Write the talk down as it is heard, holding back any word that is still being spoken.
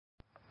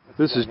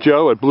This is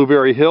Joe at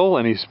Blueberry Hill,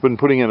 and he's been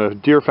putting in a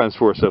deer fence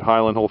for us at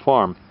Highland Hill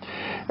Farm.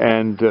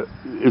 And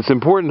it's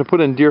important to put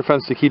in deer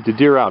fence to keep the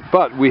deer out.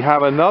 But we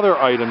have another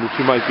item that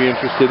you might be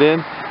interested in,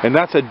 and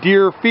that's a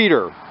deer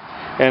feeder.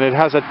 And it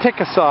has a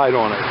ticicide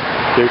on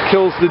it. It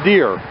kills the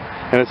deer,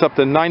 and it's up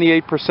to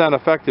 98%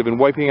 effective in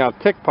wiping out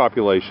tick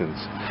populations.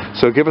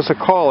 So give us a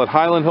call at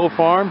Highland Hill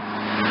Farm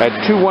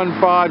at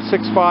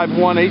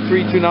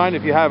 215-651-8329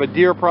 if you have a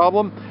deer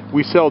problem.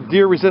 We sell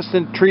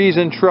deer-resistant trees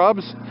and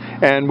shrubs,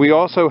 and we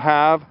also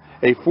have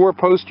a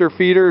 4-poster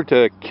feeder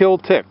to kill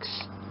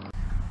ticks.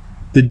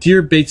 The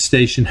deer bait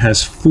station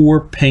has 4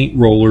 paint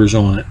rollers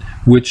on it,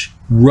 which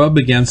rub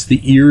against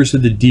the ears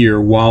of the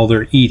deer while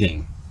they're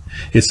eating.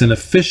 It's an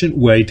efficient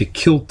way to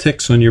kill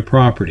ticks on your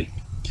property.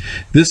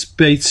 This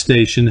bait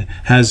station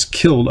has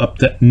killed up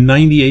to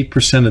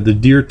 98% of the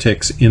deer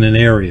ticks in an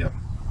area.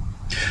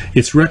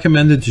 It's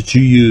recommended that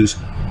you use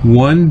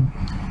 1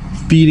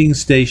 feeding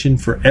station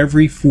for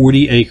every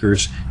 40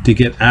 acres to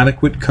get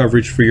adequate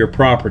coverage for your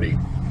property.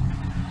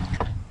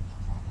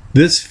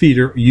 This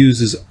feeder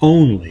uses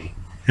only,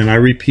 and I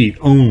repeat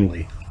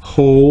only,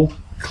 whole,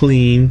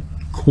 clean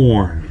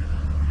corn.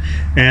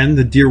 And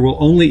the deer will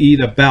only eat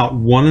about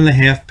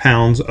 1.5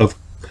 pounds of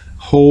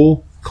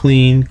whole,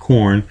 clean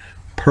corn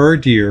per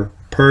deer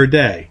per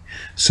day.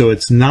 So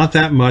it's not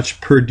that much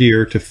per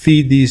deer to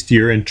feed these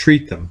deer and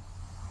treat them.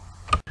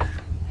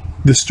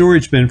 The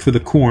storage bin for the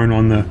corn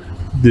on the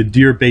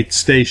deer bait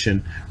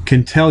station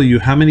can tell you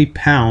how many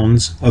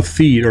pounds of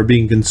feed are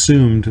being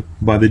consumed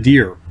by the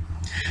deer.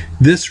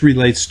 This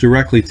relates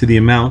directly to the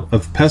amount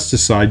of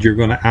pesticide you're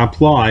going to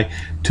apply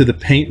to the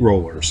paint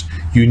rollers.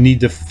 You need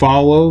to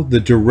follow the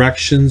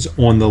directions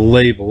on the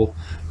label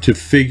to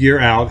figure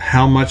out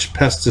how much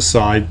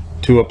pesticide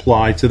to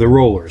apply to the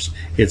rollers.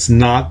 It's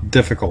not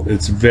difficult.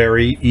 It's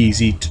very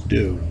easy to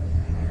do.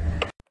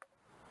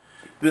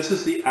 This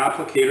is the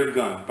applicator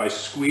gun. By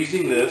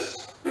squeezing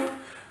this,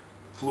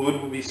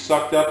 fluid will be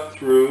sucked up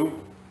through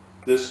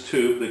this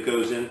tube that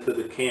goes into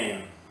the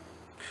can.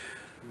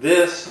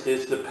 This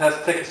is the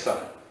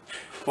pesticide.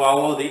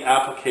 Follow the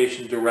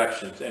application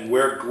directions and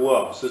wear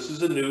gloves. This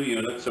is a new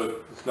unit,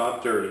 so it's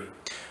not dirty.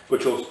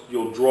 But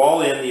you'll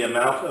draw in the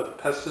amount of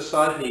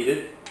pesticide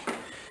needed,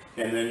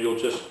 and then you'll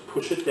just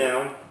push it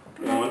down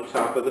on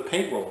top of the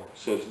paint roller.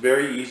 So it's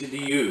very easy to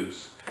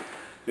use.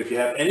 If you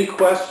have any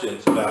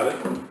questions about it,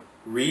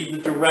 read the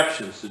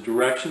directions. The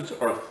directions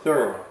are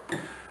thorough.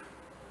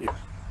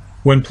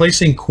 When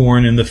placing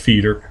corn in the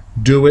feeder,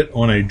 do it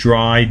on a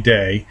dry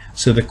day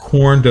so the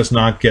corn does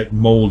not get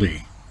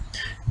moldy.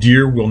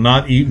 Deer will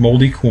not eat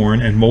moldy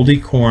corn, and moldy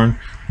corn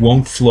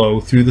won't flow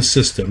through the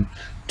system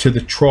to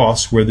the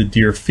troughs where the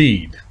deer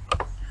feed.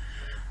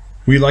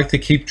 We like to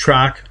keep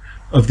track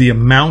of the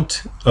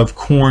amount of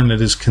corn that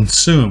is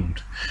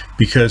consumed,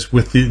 because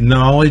with the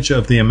knowledge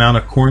of the amount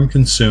of corn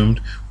consumed,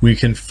 we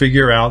can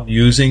figure out,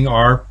 using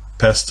our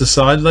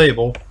pesticide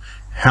label,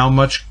 how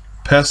much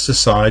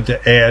pesticide to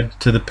add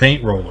to the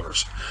paint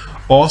rollers.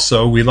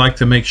 Also, we like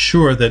to make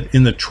sure that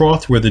in the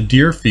trough where the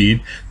deer feed,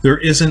 there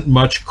isn't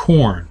much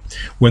corn.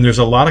 When there's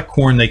a lot of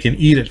corn, they can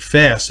eat it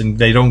fast and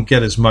they don't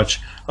get as much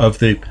of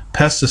the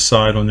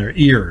pesticide on their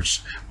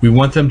ears. We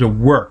want them to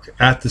work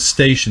at the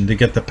station to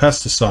get the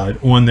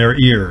pesticide on their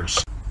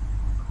ears.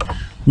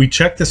 We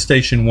check the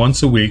station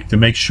once a week to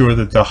make sure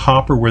that the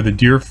hopper where the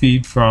deer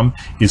feed from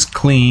is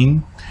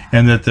clean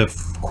and that the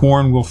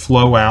corn will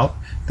flow out,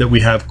 that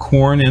we have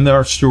corn in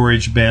our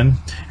storage bin,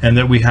 and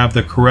that we have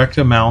the correct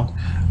amount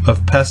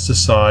of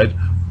pesticide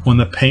on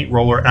the paint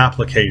roller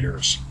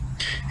applicators.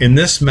 In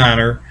this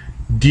manner,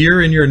 deer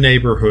in your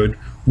neighborhood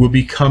will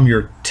become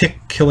your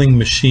tick-killing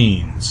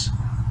machines.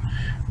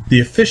 The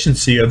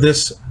efficiency of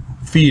this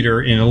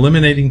feeder in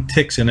eliminating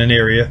ticks in an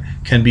area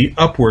can be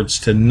upwards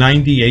to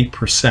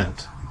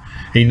 98%.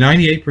 A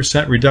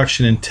 98%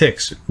 reduction in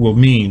ticks will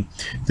mean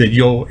that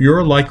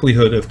your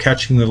likelihood of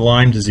catching the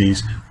Lyme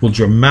disease will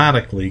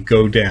dramatically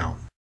go down.